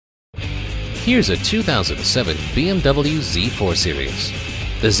Here's a 2007 BMW Z4 Series.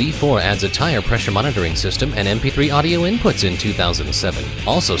 The Z4 adds a tire pressure monitoring system and MP3 audio inputs in 2007.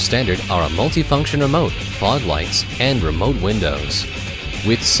 Also standard are a multifunction remote, fog lights, and remote windows.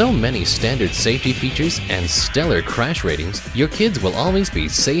 With so many standard safety features and stellar crash ratings, your kids will always be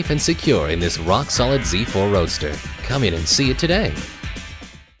safe and secure in this rock-solid Z4 Roadster. Come in and see it today.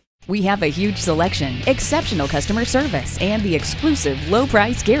 We have a huge selection, exceptional customer service, and the exclusive low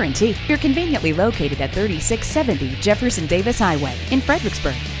price guarantee. You're conveniently located at 3670 Jefferson Davis Highway in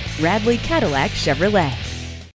Fredericksburg. Radley Cadillac Chevrolet.